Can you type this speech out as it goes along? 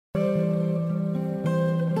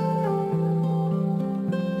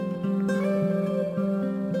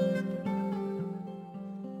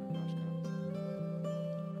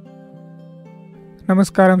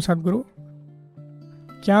नमस्कारम सद्गुरु।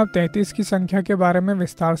 क्या आप 33 की संख्या के बारे में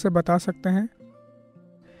विस्तार से बता सकते हैं?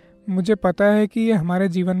 मुझे पता है कि यह हमारे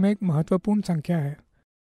जीवन में एक महत्वपूर्ण संख्या है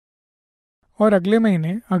और अगले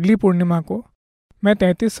महीने अगली पूर्णिमा को मैं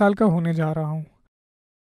 33 साल का होने जा रहा हूँ।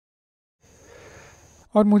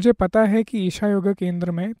 और मुझे पता है कि ईशा योगा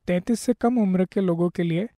केंद्र में 33 से कम उम्र के लोगों के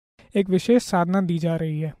लिए एक विशेष साधना दी जा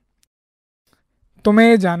रही है। तो मैं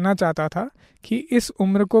ये जानना चाहता था कि इस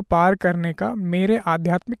उम्र को पार करने का मेरे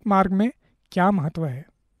आध्यात्मिक मार्ग में क्या महत्व है।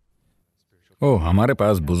 हमारे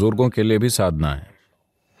पास बुजुर्गों के लिए भी साधना है।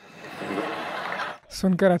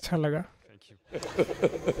 सुनकर अच्छा लगा।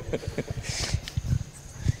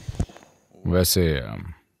 वैसे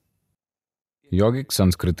यौगिक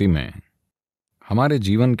संस्कृति में हमारे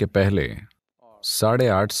जीवन के पहले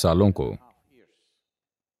 8.5 सालों को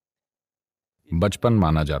बचपन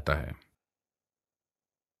माना जाता है,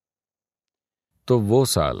 तो वो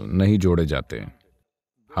साल नहीं जोड़े जाते।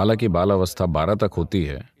 हालांकि बाल अवस्था 12 तक होती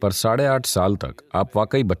है, पर 8.5 साल तक आप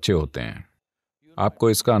वाकई बच्चे होते हैं। आपको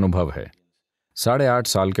इसका अनुभव है। 8.5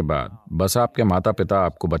 साल के बाद बस आपके माता पिता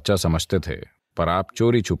आपको बच्चा समझते थे, पर आप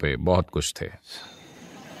चोरी छुपे बहुत कुछ थे।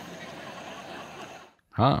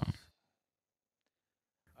 हाँ,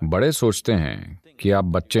 बड़े सोचते हैं कि आप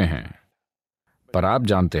बच्चे हैं, पर आप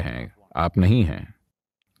जानते हैं आप नहीं हैं,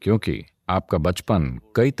 क्योंकि आपका बचपन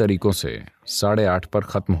कई तरीकों से 8.5 पर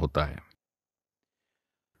खत्म होता है।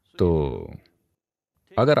 तो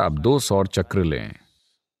अगर आप 2 सौर चक्र लें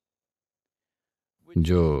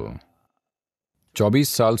जो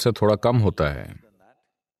 24 साल से थोड़ा कम होता है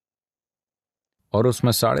और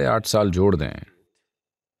उसमें 8.5 साल जोड़ दें,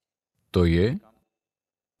 तो ये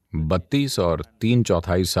 32 और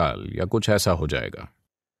 3/4 साल या कुछ ऐसा हो जाएगा।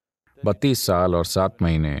 32 साल और 7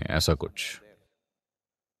 महीने, ऐसा कुछ।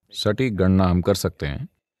 सटीक गणना हम कर सकते हैं,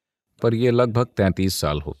 पर यह लगभग 33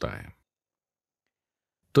 साल होता है।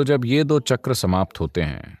 तो जब ये 2 चक्र समाप्त होते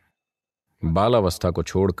हैं, बाल अवस्था को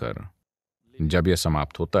छोड़कर जब यह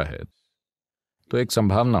समाप्त होता है, तो एक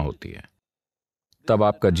संभावना होती है। तब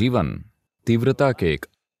आपका जीवन तीव्रता के एक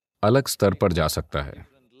अलग स्तर पर जा सकता है।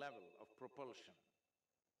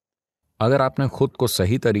 अगर आपने खुद को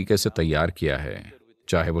सही तरीके से तैयार किया है,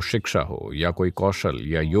 चाहे वो शिक्षा हो या कोई कौशल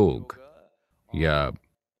या योग या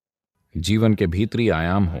जीवन के भीतरी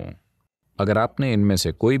आयाम हो, अगर आपने इनमें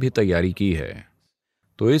से कोई भी तैयारी की है,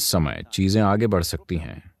 तो इस समय चीजें आगे बढ़ सकती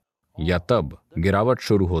हैं या तब गिरावट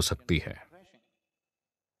शुरू हो सकती है।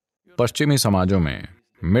 पश्चिमी समाजों में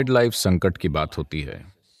मिड लाइफ संकट की बात होती है।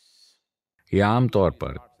 यह आमतौर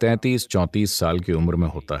पर 33-34 साल की उम्र में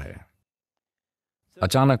होता है।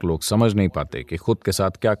 अचानक लोग समझ नहीं पाते कि खुद के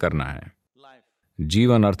साथ क्या करना है।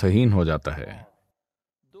 जीवन अर्थहीन हो जाता है,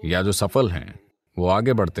 या जो सफल हैं वो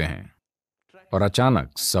आगे बढ़ते हैं और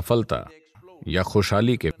अचानक सफलता या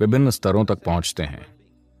खुशहाली के विभिन्न स्तरों तक पहुंचते हैं।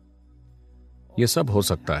 यह सब हो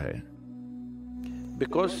सकता है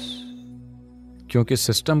क्योंकि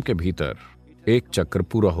सिस्टम के भीतर एक चक्र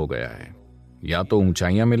पूरा हो गया है। या तो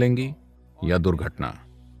ऊंचाइयां मिलेंगी या दुर्घटना।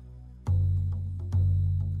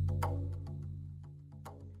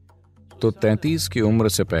 तो 33 की उम्र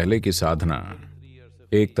से पहले की साधना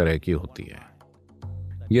एक तरह की होती है।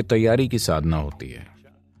 यह तैयारी की साधना होती है,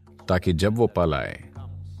 ताकि जब वो पल आए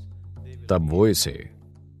तब वो इसे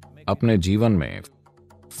अपने जीवन में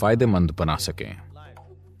फायदेमंद बना सकें।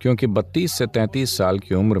 क्योंकि 32 से 33 साल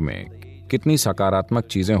की उम्र में कितनी सकारात्मक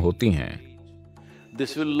चीजें होती हैं,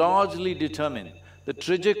 This will largely determine the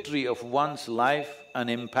trajectory of one's life and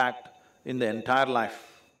impact in the entire life.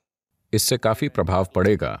 इससे काफी प्रभाव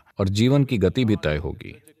पड़ेगा और जीवन की गति भी तय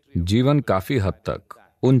होगी। जीवन काफी हद तक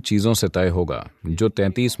उन चीजों से तय होगा जो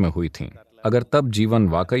 33 में हुई थीं। अगर तब जीवन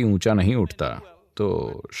वाकई ऊंचा नहीं उठता,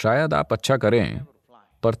 तो शायद आप अच्छा करें,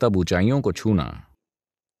 पर तब ऊंचाइयों को छूना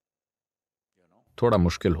थोड़ा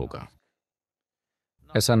मुश्किल होगा।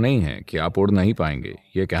 ऐसा नहीं है कि आप उड़ नहीं पाएंगे,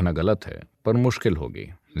 यह कहना गलत है, पर मुश्किल होगी।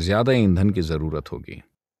 ज्यादा ईंधन की जरूरत होगी,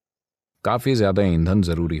 काफी ज्यादा ईंधन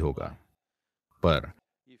जरूरी होगा। पर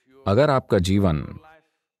अगर आपका जीवन,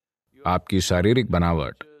 आपकी शारीरिक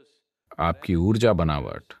बनावट, आपकी ऊर्जा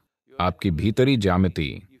बनावट, आपकी भीतरी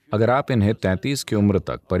ज्यामिति, अगर आप इन्हें 33 की उम्र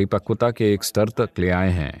तक परिपक्वता के एक स्तर तक ले आए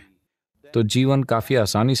हैं, तो जीवन काफी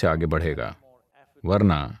आसानी से आगे बढ़ेगा।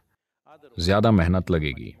 वरना ज्यादा मेहनत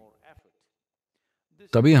लगेगी।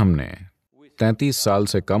 तभी हमने 33 साल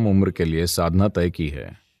से कम उम्र के लिए साधना तय की है,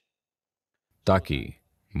 ताकि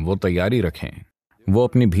वो तैयारी रखें, वो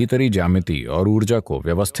अपनी भीतरी ज्यामिति और ऊर्जा को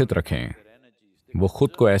व्यवस्थित रखें, वो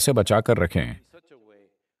खुद को ऐसे बचाकर रखें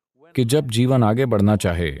कि जब जीवन आगे बढ़ना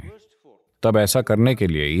चाहे, तब ऐसा करने के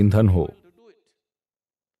लिए ईंधन हो।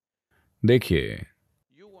 देखिए,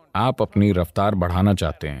 आप अपनी रफ्तार बढ़ाना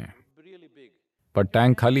चाहते हैं, पर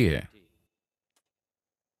टैंक खाली है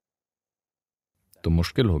तो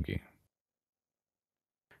मुश्किल होगी।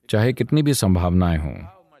 चाहे कितनी भी संभावनाएं हों,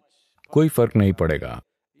 कोई फर्क नहीं पड़ेगा।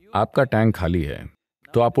 आपका टैंक खाली है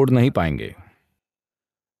तो आप उड़ नहीं पाएंगे।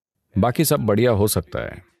 बाकी सब बढ़िया हो सकता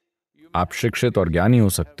है, आप शिक्षित और ज्ञानी हो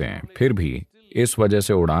सकते हैं, फिर भी इस वजह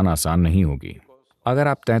से उड़ान आसान नहीं होगी। अगर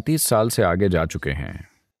आप 33 साल से आगे जा चुके हैं,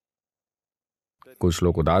 कुछ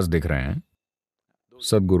लोग उदास दिख रहे हैं,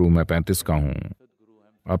 सदगुरु मैं 35 का हूं,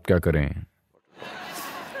 अब क्या करें?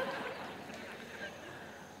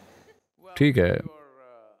 ठीक है,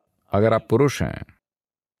 अगर आप पुरुष हैं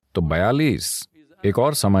तो 42 एक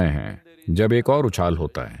और समय है जब एक और उछाल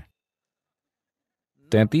होता है।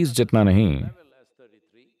 33 जितना नहीं,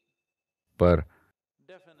 पर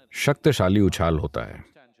शक्तिशाली उछाल होता है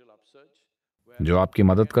जो आपकी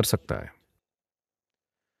मदद कर सकता है।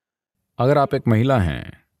 अगर आप एक महिला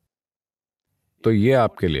हैं तो यह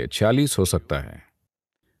आपके लिए 46 हो सकता है,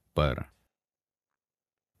 पर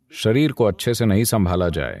शरीर को अच्छे से नहीं संभाला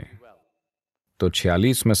जाए तो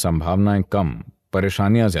 46 में संभावनाएं कम,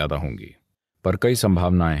 परेशानियां ज्यादा होंगी। पर कई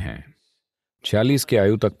संभावनाएं हैं। 46 की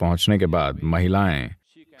आयु तक पहुंचने के बाद महिलाएं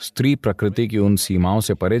स्त्री प्रकृति की उन सीमाओं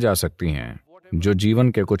से परे जा सकती हैं जो जीवन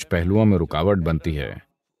के कुछ पहलुओं में रुकावट बनती है।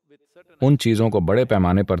 उन चीजों को बड़े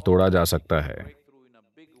पैमाने पर तोड़ा जा सकता है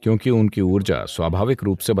क्योंकि उनकी ऊर्जा स्वाभाविक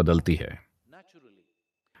रूप से बदलती है।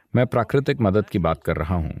 मैं प्राकृतिक मदद की बात कर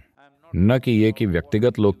रहा हूं, न कि ये कि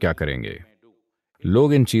व्यक्तिगत लोग क्या करेंगे।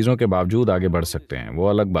 लोग इन चीजों के बावजूद आगे बढ़ सकते हैं, वो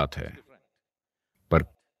अलग बात है, पर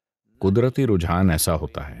कुदरती रुझान ऐसा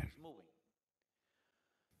होता है।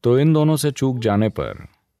 तो इन दोनों से चूक जाने पर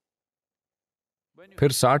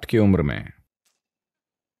फिर 60 की उम्र में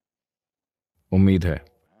उम्मीद है।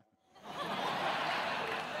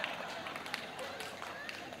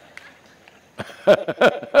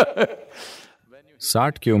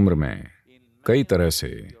 साठ की उम्र में कई तरह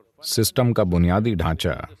से सिस्टम का बुनियादी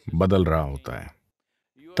ढांचा बदल रहा होता है।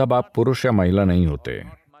 तब आप पुरुष या महिला नहीं होते।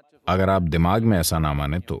 अगर आप दिमाग में ऐसा ना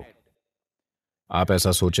माने तो आप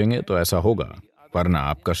ऐसा सोचेंगे तो ऐसा होगा, वरना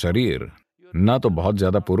आपका शरीर ना तो बहुत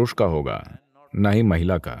ज्यादा पुरुष का होगा ना ही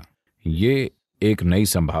महिला का। ये एक नई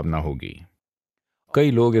संभावना होगी।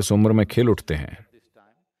 कई लोग इस उम्र में खिल उठते हैं,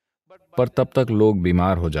 पर तब तक लोग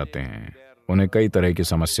बीमार हो जाते हैं, उन्हें कई तरह की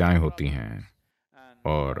समस्याएं होती हैं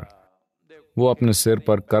और वो अपने सिर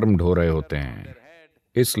पर कर्म ढो रहे होते हैं।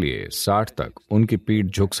 इसलिए 60 तक उनकी पीठ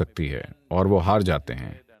झुक सकती है और वो हार जाते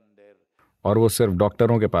हैं और वो सिर्फ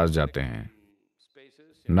डॉक्टरों के पास जाते हैं,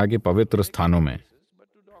 न कि पवित्र स्थानों में,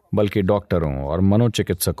 बल्कि डॉक्टरों और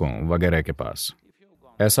मनोचिकित्सकों वगैरह के पास।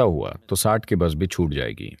 ऐसा हुआ तो 60 की बस भी छूट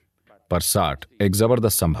जाएगी। पर 60 एक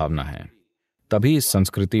जबरदस्त संभावना है। तभी इस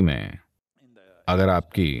संस्कृति में अगर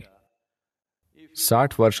आपकी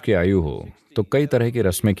 60 वर्ष की आयु हो तो कई तरह की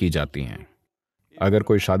रस्में की जाती हैं। अगर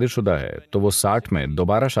कोई शादीशुदा है तो वो 60 में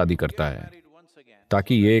दोबारा शादी करता है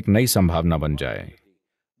ताकि ये एक नई संभावना बन जाए,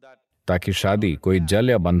 ताकि शादी कोई जल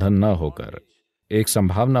या बंधन न होकर एक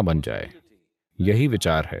संभावना बन जाए। यही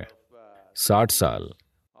विचार है। 60 साल,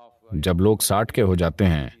 जब लोग 60 के हो जाते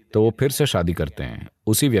हैं तो वो फिर से शादी करते हैं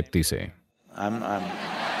उसी व्यक्ति से।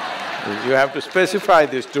 You have to specify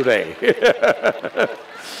this today.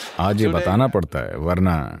 आज ये बताना पड़ता है,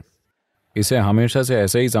 वरना इसे हमेशा से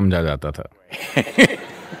ऐसे ही समझा जाता था।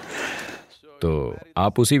 तो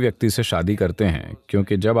आप उसी व्यक्ति से शादी करते हैं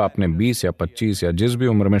क्योंकि जब आपने 20 या 25 या जिस भी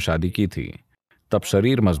उम्र में शादी की थी तब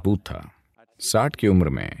शरीर मजबूत था। 60 की उम्र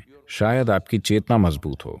में शायद आपकी चेतना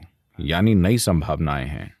मजबूत हो, यानी नई संभावनाएं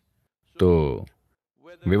हैं। तो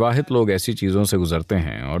विवाहित लोग ऐसी चीजों से गुजरते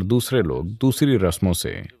हैं और दूसरे लोग दूसरी रस्मों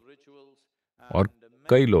से, और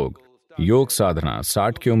कई लोग योग साधना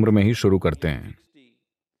 60 की उम्र में ही शुरू करते हैं।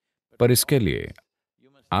 पर इसके लिए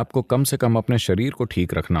आपको कम से कम अपने शरीर को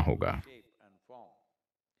ठीक रखना होगा।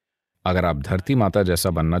 अगर आप धरती माता जैसा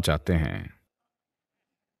बनना चाहते हैं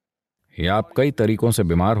या आप कई तरीकों से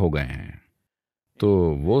बीमार हो गए हैं तो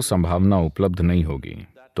वो संभावना उपलब्ध नहीं होगी।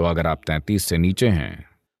 तो अगर आप 33 से नीचे हैं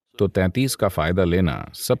तो 33 का फायदा लेना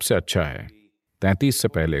सबसे अच्छा है। 33 से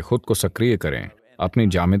पहले खुद को सक्रिय करें, अपनी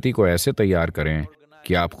ज्यामिति को ऐसे तैयार करें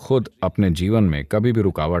कि आप खुद अपने जीवन में कभी भी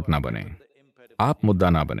रुकावट ना बने, आप मुद्दा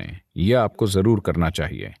ना बने। यह आपको जरूर करना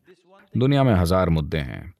चाहिए। दुनिया में 1000 मुद्दे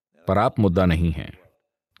हैं पर आप मुद्दा नहीं हैं।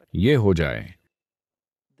 ये हो जाए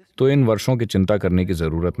तो इन वर्षों की चिंता करने की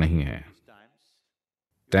जरूरत नहीं है।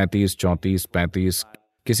 33, 34, 35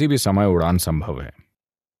 किसी भी समय उड़ान संभव है।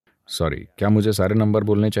 सॉरी, क्या मुझे सारे नंबर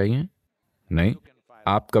बोलने चाहिए? नहीं,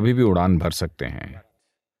 आप कभी भी उड़ान भर सकते हैं,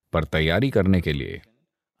 पर तैयारी करने के लिए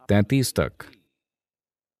 33 तक,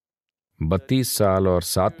 32 साल और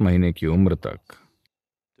 7 महीने की उम्र तक,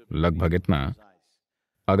 लगभग इतना,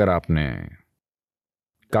 अगर आपने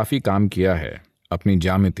काफी काम किया है अपनी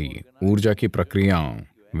ज्यामिति, ऊर्जा की प्रक्रियाओं,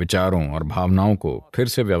 विचारों और भावनाओं को फिर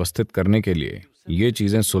से व्यवस्थित करने के लिए ये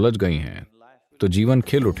चीजें सुलझ गई हैं, तो जीवन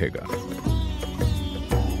खिल उठेगा।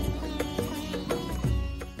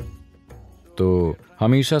 तो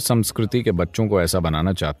हमेशा संस्कृति के बच्चों को ऐसा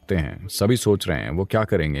बनाना चाहते हैं। सभी सोच रहे हैं वो क्या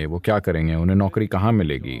करेंगे, वो क्या करेंगे, उन्हें नौकरी कहाँ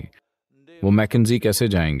मिलेगी, वो मैकेंजी कैसे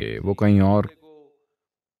जाएंगे, वो कहीं और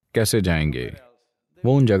कैसे जाएंगे।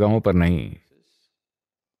 वो उन जगहों पर नहीं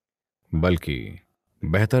बल्कि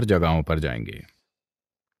बेहतर जगहों पर जाएंगे,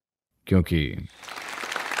 क्योंकि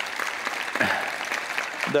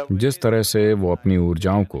जिस तरह से वो अपनी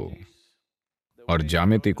ऊर्जाओं को और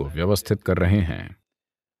ज्यामिति को व्यवस्थित कर रहे हैं,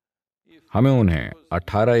 हमें उन्हें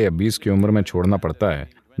 18 या 20 की उम्र में छोड़ना पड़ता है।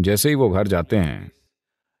 जैसे ही वो घर जाते हैं,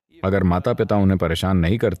 अगर माता पिता उन्हें परेशान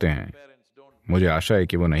नहीं करते हैं, मुझे आशा है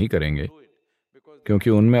कि वो नहीं करेंगे, क्योंकि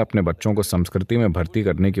उनमें अपने बच्चों को संस्कृति में भर्ती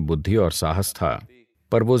करने की बुद्धि और साहस था,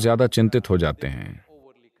 पर वो ज्यादा चिंतित हो जाते हैं।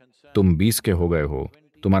 तुम 20 के हो गए हो,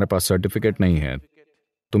 तुम्हारे पास सर्टिफिकेट नहीं है,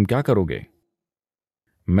 तुम क्या करोगे?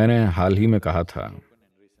 मैंने हाल ही में कहा था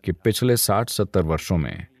कि पिछले 60-70 वर्षों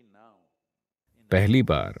में पहली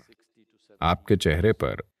बार आपके चेहरे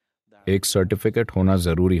पर एक सर्टिफिकेट होना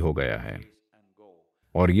जरूरी हो गया है,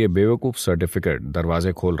 और ये बेवकूफ सर्टिफिकेट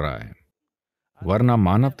दरवाजे खोल रहा है। वरना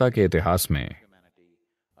मानवता के इतिहास में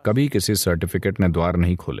कभी किसी सर्टिफिकेट ने द्वार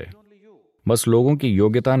नहीं खोले, बस लोगों की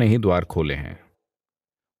योग्यता ने ही द्वार खोले हैं।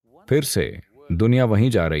 फिर से दुनिया वहीं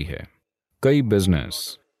जा रही है। कई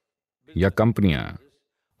बिजनेस या कंपनियां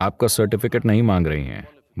आपका सर्टिफिकेट नहीं मांग रही हैं,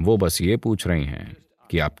 वो बस ये पूछ रही हैं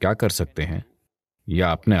कि आप क्या कर सकते हैं या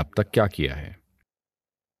आपने अब तक क्या किया है।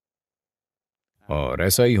 और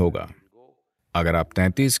ऐसा ही होगा। अगर आप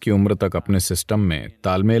 33 की उम्र तक अपने सिस्टम में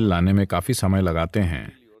तालमेल लाने में काफी समय लगाते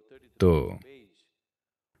हैं, तो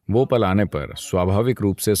वो पल आने पर स्वाभाविक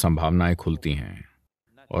रूप से संभावनाएं खुलती हैं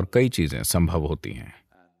और कई चीजें संभव होती हैं।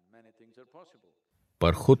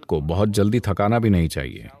 पर खुद को बहुत जल्दी थकाना भी नहीं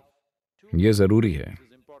चाहिए, ये जरूरी है।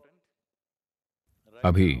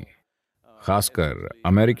 अभी खासकर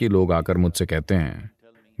अमेरिकी लोग आकर मुझसे कहते हैं,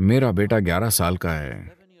 मेरा बेटा 11 साल का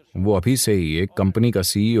है, वो अभी से ही एक कंपनी का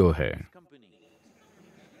सीईओ है।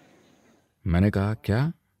 मैंने कहा,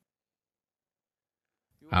 क्या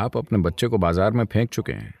आप अपने बच्चे को बाजार में फेंक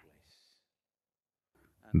चुके हैं?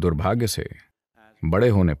 दुर्भाग्य से बड़े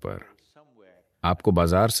होने पर आपको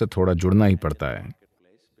बाजार से थोड़ा जुड़ना ही पड़ता है,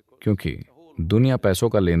 क्योंकि दुनिया पैसों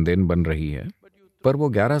का लेन देन बन रही है। पर वो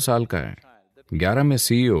 11 साल का है, 11 में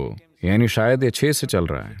सीईओ, यानी शायद ये 6 से चल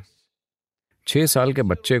रहा है। 6 साल के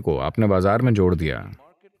बच्चे को आपने बाजार में जोड़ दिया।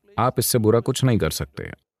 आप इससे बुरा कुछ नहीं कर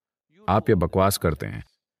सकते। आप ये बकवास करते हैं।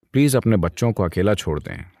 प्लीज अपने बच्चों को अकेला छोड़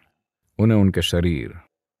दें। उन्हें उनके शरीर,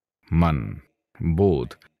 मन,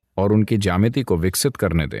 बोध और उनकी ज्यामिति को विकसित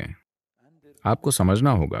करने दें। आपको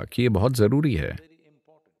समझना होगा कि ये बहुत जरूरी है।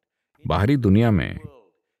 बाहरी दुनिया में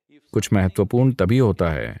कुछ महत्वपूर्ण तभी होता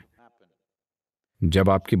है जब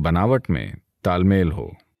आपकी बनावट में तालमेल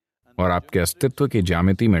हो और आपके अस्तित्व की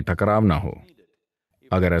ज्यामिति में टकराव ना हो।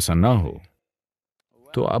 अगर ऐसा ना हो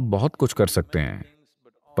तो आप बहुत कुछ कर सकते हैं,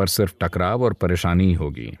 पर सिर्फ टकराव और परेशानी ही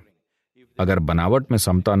होगी। अगर बनावट में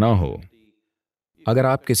समता ना हो, अगर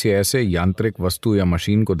आप किसी ऐसे यांत्रिक वस्तु या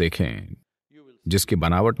मशीन को देखें जिसकी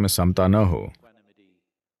बनावट में समता न हो,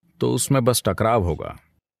 तो उसमें बस टकराव होगा।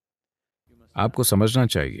 आपको समझना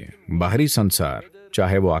चाहिए, बाहरी संसार,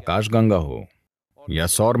 चाहे वो आकाशगंगा हो या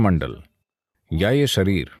सौर मंडल या ये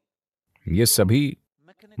शरीर, ये सभी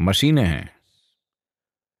मशीनें हैं।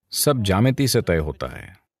 सब ज्यामिति से तय होता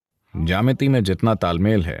है। ज्यामिति में जितना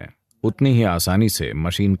तालमेल है, उतनी ही आसानी से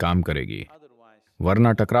मशीन काम करेगी,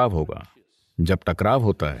 वरना टकराव होगा। जब टकराव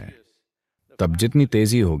होता है, तब जितनी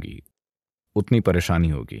तेजी होगी उतनी परेशानी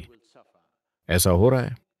होगी। ऐसा हो रहा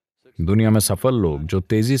है। दुनिया में सफल लोग जो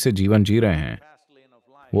तेजी से जीवन जी रहे हैं,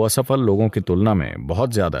 वो असफल लोगों की तुलना में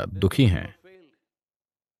बहुत ज्यादा दुखी हैं।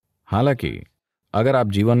 हालांकि अगर आप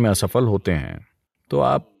जीवन में असफल होते हैं, तो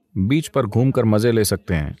आप बीच पर घूमकर मजे ले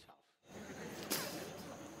सकते हैं,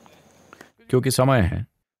 क्योंकि समय है।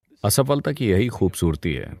 असफलता की यही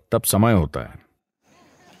खूबसूरती है, तब समय होता है।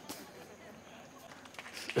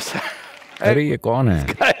 अरे ये कौन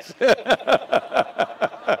है?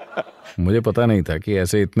 मुझे पता नहीं था कि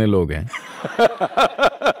ऐसे इतने लोग हैं।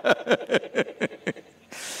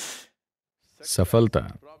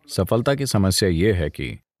 सफलता की समस्या यह है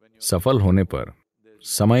कि सफल होने पर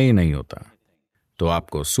समय ही नहीं होता। तो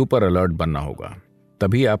आपको सुपर अलर्ट बनना होगा,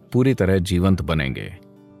 तभी आप पूरी तरह जीवंत बनेंगे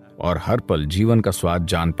और हर पल जीवन का स्वाद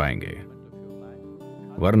जान पाएंगे।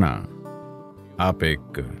 वरना आप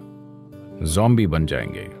एक ज़ॉम्बी बन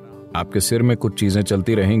जाएंगे। आपके सिर में कुछ चीजें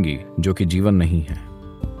चलती रहेंगी जो कि जीवन नहीं है।